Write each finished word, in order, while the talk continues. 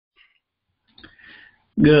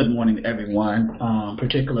Good morning to everyone.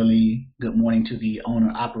 Particularly good morning to the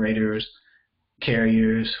owner operators,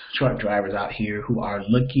 carriers, truck drivers out here who are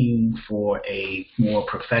looking for a more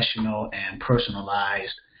professional and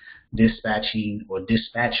personalized dispatching or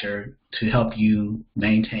dispatcher to help you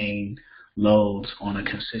maintain loads on a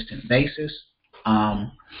consistent basis.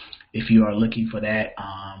 Um, if you are looking for that,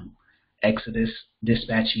 Exodus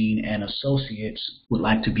Dispatching and Associates would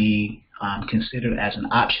like to be considered as an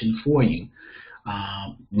option for you.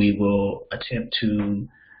 We will attempt to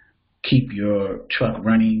keep your truck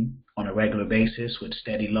running on a regular basis with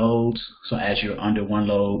steady loads. So as you're under one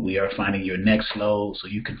load, we are finding your next load so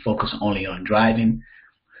you can focus only on driving.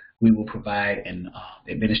 We will provide an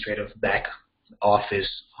administrative back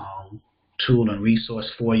office tool and resource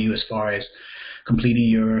for you as far as completing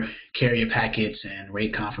your carrier packets and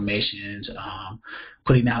rate confirmations,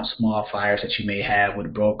 putting out small fires that you may have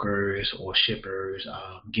with brokers or shippers,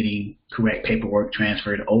 getting correct paperwork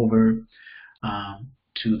transferred over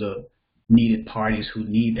to the needed parties who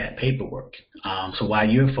need that paperwork. So while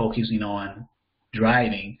you're focusing on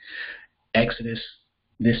driving, Exodus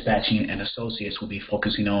Dispatching and Associates will be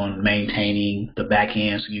focusing on maintaining the back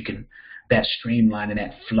end so you can that streamline and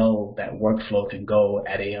that flow, that workflow can go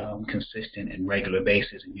at a consistent and regular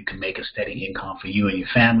basis, and you can make a steady income for you and your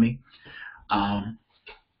family.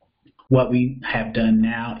 What we have done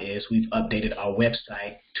now is we've updated our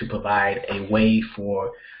website to provide a way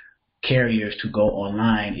for carriers to go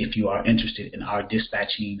online if you are interested in our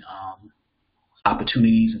dispatching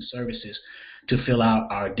opportunities and services to fill out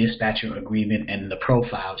our dispatcher agreement and the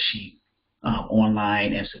profile sheet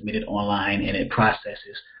online and submit it online, and it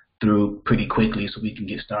processes through pretty quickly so we can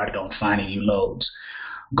get started on finding you loads.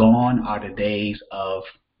 Gone are the days of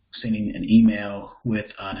sending an email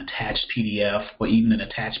with an attached PDF or even an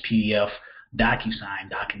attached PDF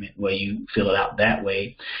DocuSign document where you fill it out that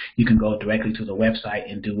way. You can go directly to the website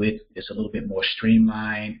and do it. It's a little bit more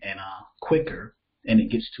streamlined and quicker, and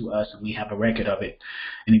it gets to us and we have a record of it,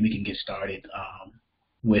 and then we can get started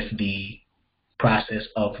with the process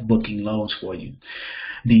of booking loads for you.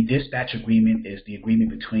 The dispatch agreement is the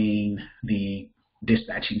agreement between the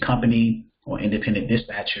dispatching company or independent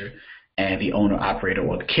dispatcher and the owner operator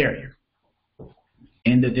or the carrier.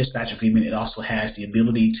 In the dispatch agreement, it also has the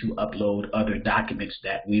ability to upload other documents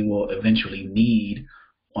that we will eventually need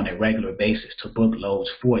on a regular basis to book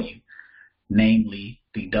loads for you, namely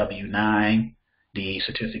the W-9, the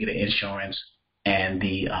certificate of insurance, and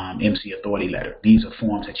the MC authority letter. These are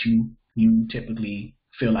forms that you typically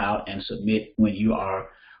fill out and submit when you are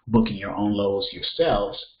booking your own loads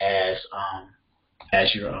yourselves as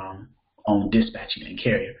your own dispatching and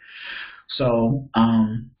carrier. So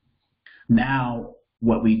now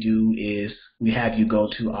what we do is we have you go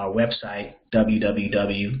to our website,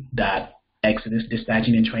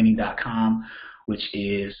 www.exodusdispatchingandtraining.com, which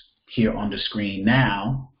is here on the screen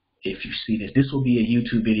now. If you see this, this will be a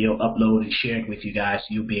YouTube video uploaded and shared with you guys. So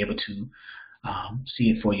you'll be able to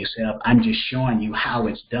see it for yourself. I'm just showing you how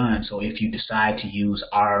it's done. So if you decide to use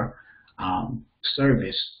our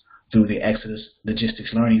service through the Exodus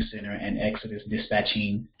Logistics Learning Center and Exodus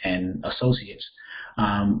Dispatching and Associates,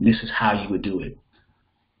 this is how you would do it.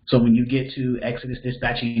 So when you get to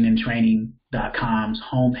ExodusDispatchingandTraining.com's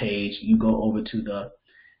homepage, you go over to the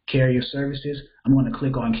carrier services. I'm going to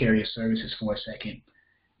click on carrier services for a second.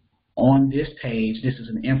 On this page, this is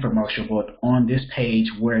an infomercial, but on this page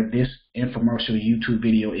where this infomercial YouTube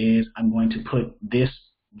video is, I'm going to put this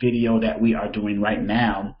video that we are doing right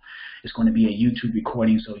now. It's going to be a YouTube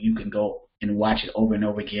recording so you can go and watch it over and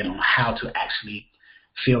over again on how to actually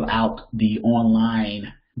fill out the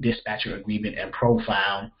online dispatcher agreement and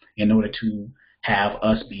profile in order to have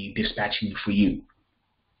us be dispatching for you.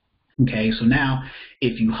 Okay, so now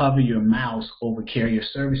if you hover your mouse over carrier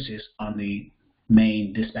services on the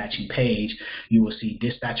main dispatching page, you will see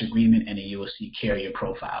dispatch agreement and then you will see carrier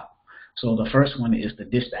profile. So the first one is the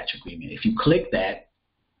dispatch agreement. If you click that,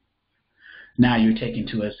 now you're taken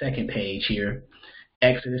to a second page here,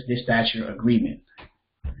 Exodus Dispatcher Agreement.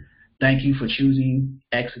 Thank you for choosing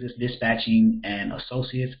Exodus Dispatching and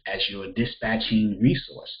Associates as your dispatching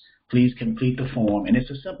resource. Please complete the form, and it's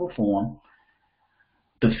a simple form.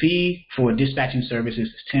 The fee for dispatching services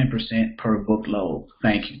is 10% per book load.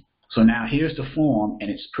 Thank you. So now here's the form, and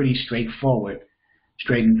it's pretty straightforward,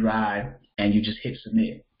 straight and dry, and you just hit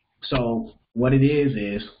submit. So what it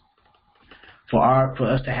is for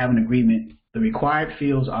us to have an agreement, the required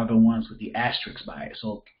fields are the ones with the asterisks by it.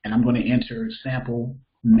 So, and I'm going to enter sample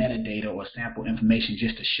metadata or sample information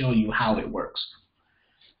just to show you how it works.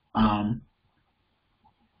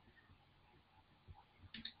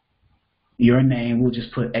 Your name, we'll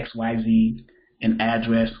just put XYZ an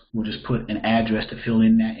address. We'll just put an address to fill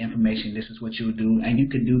in that information. This is what you'll do, and you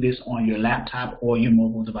can do this on your laptop or your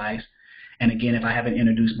mobile device. And again, if I haven't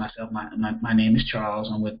introduced myself, my name is Charles.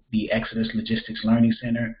 I'm with the Exodus Logistics Learning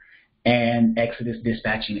Center and Exodus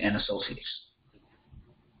Dispatching and Associates.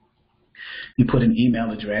 You put an email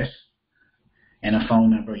address and a phone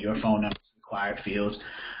number. Your phone number is required fields.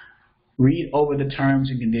 Read over the terms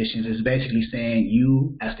and conditions. It's basically saying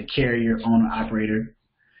you, as the carrier, owner, operator,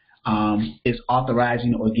 is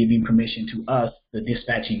authorizing or giving permission to us, the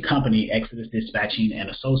dispatching company, Exodus Dispatching and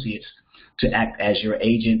Associates, to act as your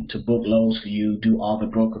agent, to book loads for you, do all the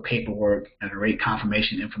broker paperwork and rate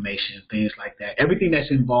confirmation information, things like that. Everything that's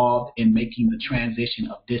involved in making the transition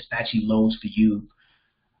of dispatching loads for you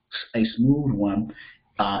a smooth one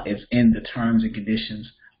is in the terms and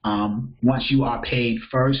conditions. Once you are paid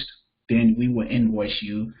first, then we will invoice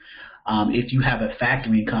you. If you have a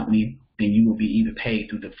factoring company, then you will be either paid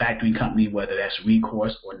through the factoring company, whether that's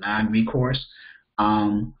recourse or non-recourse,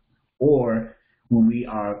 or when we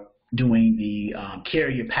are doing the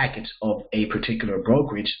carrier package of a particular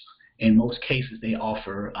brokerage. In most cases, they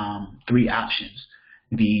offer 3 options.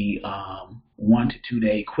 The 1 to 2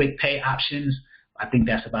 day quick pay options, I think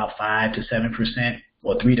that's about 5 to 7%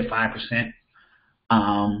 or 3 to 5%.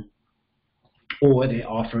 Or they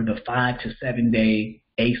offer the 5 to 7 day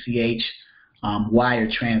ACH wire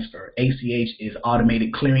transfer. ACH is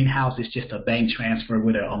automated clearinghouse. It's just a bank transfer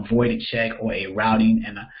with a voided check or a routing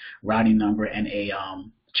number and a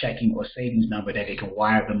checking or savings number that they can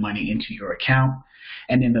wire the money into your account.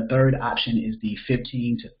 And then the third option is the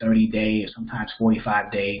 15 to 30 day, or sometimes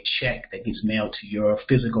 45 day check that gets mailed to your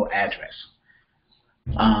physical address.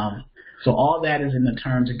 So all that is in the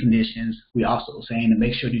terms and conditions. We also saying to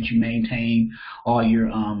make sure that you maintain all your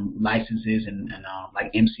licenses and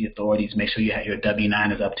like MC authorities. Make sure you have your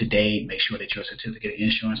W-9 is up to date. Make sure that your certificate of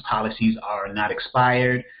insurance policies are not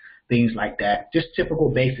expired. Things like that. Just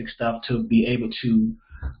typical basic stuff to be able to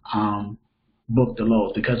book the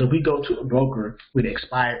loads. Because if we go to a broker with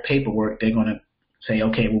expired paperwork, they're going to say,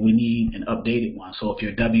 okay, well, we need an updated one. So if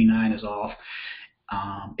your W-9 is off,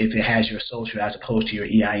 if it has your social as opposed to your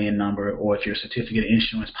EIN number, or if your certificate of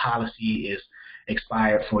insurance policy is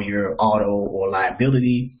expired for your auto or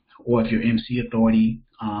liability, or if your MC authority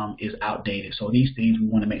is outdated. So these things we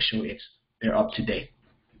want to make sure they're up to date.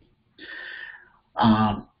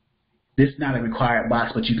 This is not a required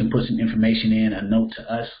box, but you can put some information in, a note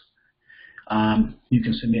to us. You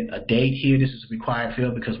can submit a date here. This is a required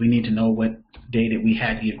field because we need to know what day that we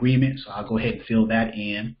had the agreement. So I'll go ahead and fill that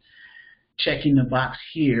in. Checking the box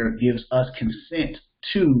here gives us consent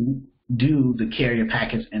to do the carrier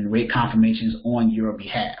packets and rate confirmations on your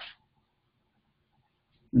behalf.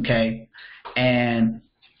 Okay, and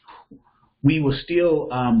we will still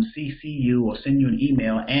CC you or send you an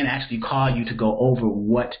email and actually call you to go over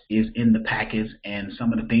what is in the packets and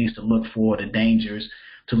some of the things to look for, the dangers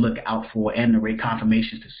to look out for, and the rate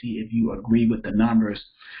confirmations to see if you agree with the numbers.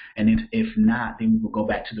 And if not, then we will go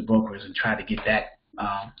back to the brokers and try to get that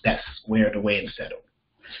squared away and settled.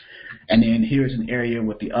 And then here's an area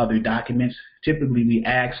with the other documents. Typically, we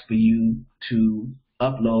ask for you to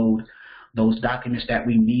upload those documents that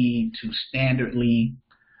we need to standardly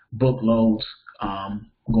book loads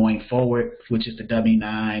going forward, which is the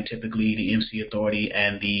W-9, typically the MC authority,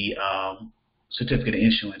 and the certificate of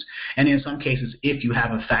insurance. And in some cases, if you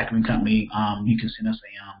have a factoring company, you can send us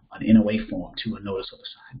an NOA form to a notice of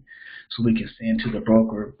assignment, so we can send to the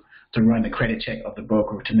broker to run the credit check of the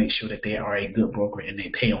broker to make sure that they are a good broker and they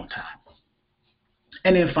pay on time.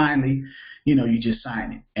 And then finally, you just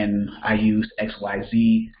sign it. And I used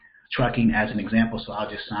XYZ Trucking as an example, so I'll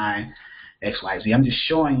just sign XYZ. I'm just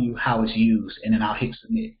showing you how it's used, and then I'll hit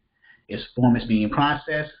submit. Its form is being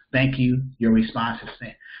processed. Thank you. Your response is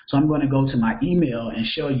sent. So I'm going to go to my email and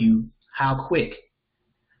show you how quick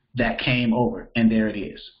that came over. And there it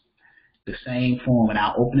is. The same form, and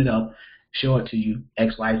I'll open it up, show it to you,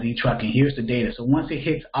 XYZ Trucking. Here's the data. So once it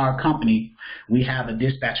hits our company, we have a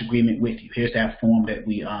dispatch agreement with you. Here's that form that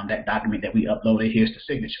we, that document that we uploaded. Here's the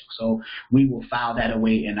signature. So we will file that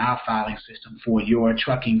away in our filing system for your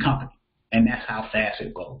trucking company. And that's how fast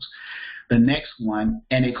it goes. The next one,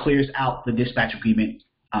 and it clears out the dispatch agreement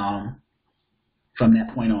from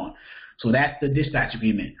that point on. So that's the dispatch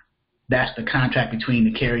agreement. That's the contract between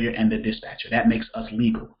the carrier and the dispatcher. That makes us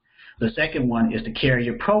legal. The second one is the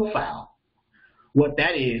carrier profile. What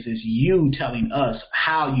that is you telling us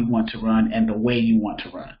how you want to run and the way you want to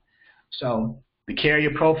run. So the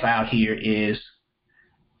carrier profile here is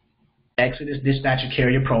Exodus Dispatcher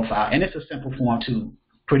Carrier Profile, and it's a simple form too.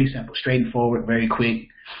 Pretty simple, straightforward, very quick.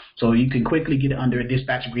 So you can quickly get under a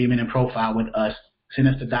dispatch agreement and profile with us, Send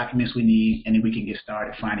us the documents we need, and then we can get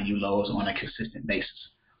started finding you loads on a consistent basis.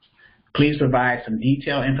 Please provide some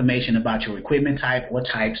detailed information about your equipment type or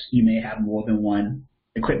types. You may have more than one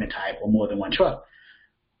equipment type or more than one truck,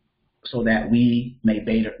 so that we may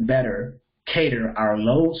better cater our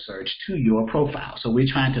load search to your profile. So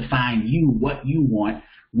we're trying to find you what you want,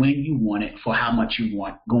 when you want it, for how much you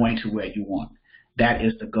want, going to where you want. That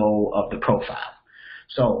is the goal of the profile.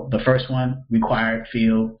 So the first one, required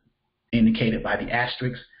field, indicated by the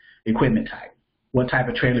asterisk, equipment type. What type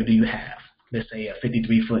of trailer do you have? Let's say a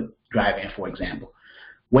 53-foot drive-in, for example.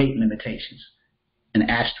 Weight limitations, an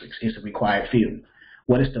asterisk is a required field.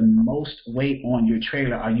 What is the most weight on your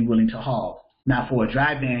trailer are you willing to haul? Now, for a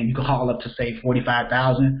drive-in, you can haul up to, say,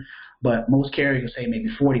 45,000, but most carriers will say maybe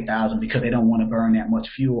 40,000 because they don't want to burn that much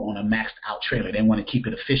fuel on a maxed-out trailer. They want to keep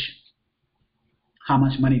it efficient. How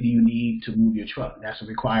much money do you need to move your truck? That's a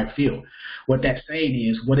required field. What that's saying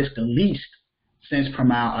is, what is the least cents per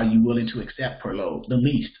mile are you willing to accept per load? The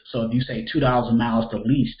least. So if you say $2 a mile is the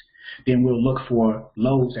least, then we'll look for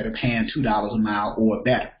loads that are paying $2 a mile or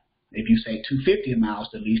better. If you say $2.50 a mile is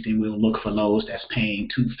the least, then we'll look for loads that's paying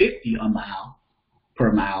 $2.50 a mile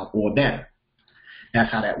per mile or better.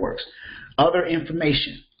 That's how that works. Other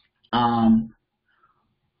information.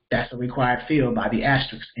 That's a required field by the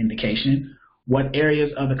asterisk indication. What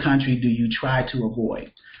areas of the country do you try to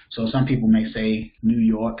avoid? So some people may say New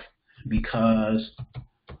York because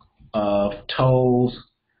of tolls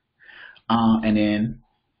and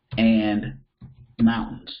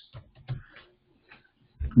mountains.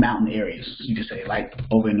 Mountain areas, you could say, like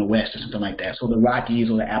over in the West or something like that. So the Rockies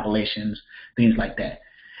or the Appalachians, things like that.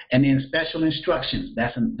 And then special instructions,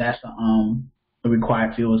 that's a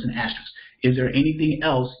required field as an asterisk. Is there anything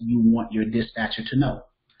else you want your dispatcher to know?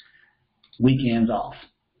 Weekends off.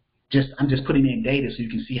 I'm just putting in data so you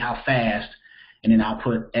can see how fast, and then I'll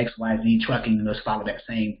put XYZ trucking, and let's follow that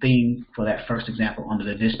same thing for that first example under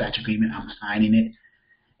the dispatch agreement. I'm signing it,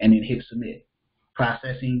 and then hit submit.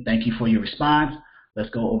 Processing, thank you for your response. Let's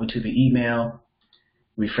go over to the email,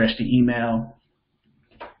 refresh the email,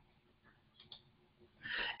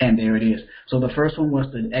 and there it is. So the first one was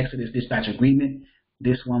the Exodus dispatch agreement.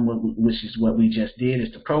 This one, which is what we just did,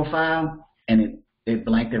 is the profile, and it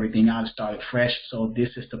blanked everything out. It started fresh. So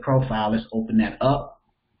this is the profile. Let's open that up,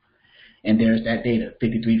 and there's that data: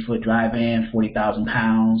 53-foot drive-in, 40,000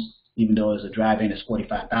 pounds. Even though it's a drive-in, it's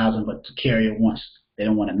 45,000, but the carrier they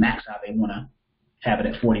don't want to max out. They want to have it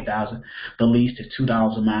at 40,000. The least is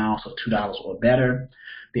 $2 a mile, so $2 or better.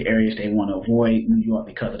 The areas they want to avoid: New York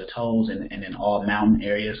because of the tolls, and then all mountain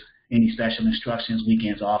areas. Any special instructions,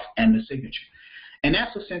 weekends off, and the signature. And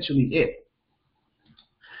that's essentially it.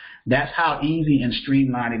 That's how easy and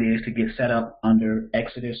streamlined it is to get set up under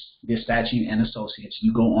Exodus Dispatching and Associates.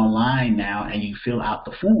 You go online now and you fill out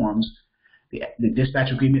the forms, the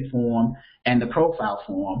dispatch agreement form and the profile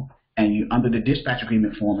form. And you, under the dispatch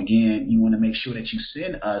agreement form, again, you want to make sure that you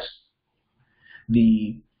send us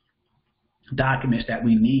the documents that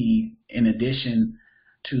we need in addition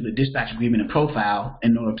to the dispatch agreement and profile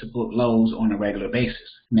in order to book loads on a regular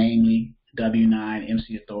basis, namely W-9,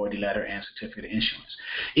 MC authority letter, and certificate of insurance.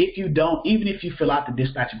 If you don't, even if you fill out the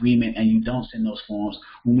dispatch agreement and you don't send those forms,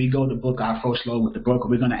 when we go to book our first load with the broker,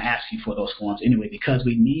 we're going to ask you for those forms anyway because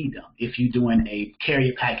we need them. If you're doing a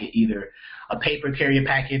carrier packet, either a paper carrier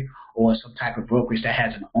packet or some type of brokerage that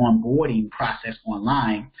has an onboarding process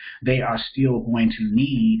online, they are still going to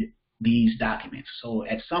need these documents. So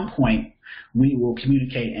at some point, we will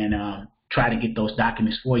communicate and try to get those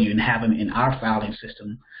documents for you and have them in our filing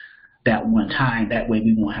system that one time. That way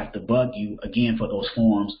we won't have to bug you again for those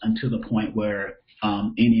forms until the point where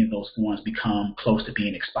any of those forms become close to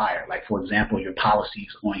being expired. Like, for example, your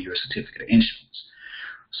policies on your certificate of insurance.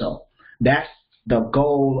 So that's the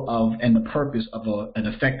goal of and the purpose of an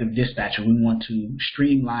effective dispatcher. We want to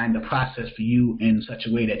streamline the process for you in such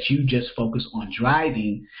a way that you just focus on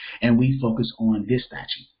driving and we focus on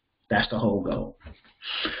dispatching. That's the whole goal.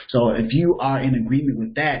 So if you are in agreement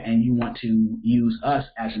with that and you want to use us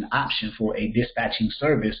as an option for a dispatching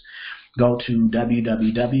service, go to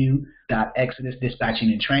www.Exodus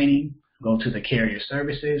Dispatching and Training, go to the carrier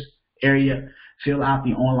services area, fill out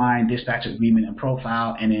the online dispatch agreement and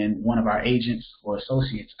profile, and then one of our agents or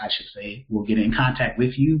associates, I should say, will get in contact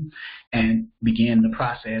with you and begin the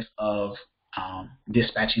process of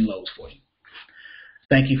dispatching loads for you.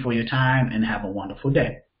 Thank you for your time and have a wonderful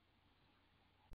day.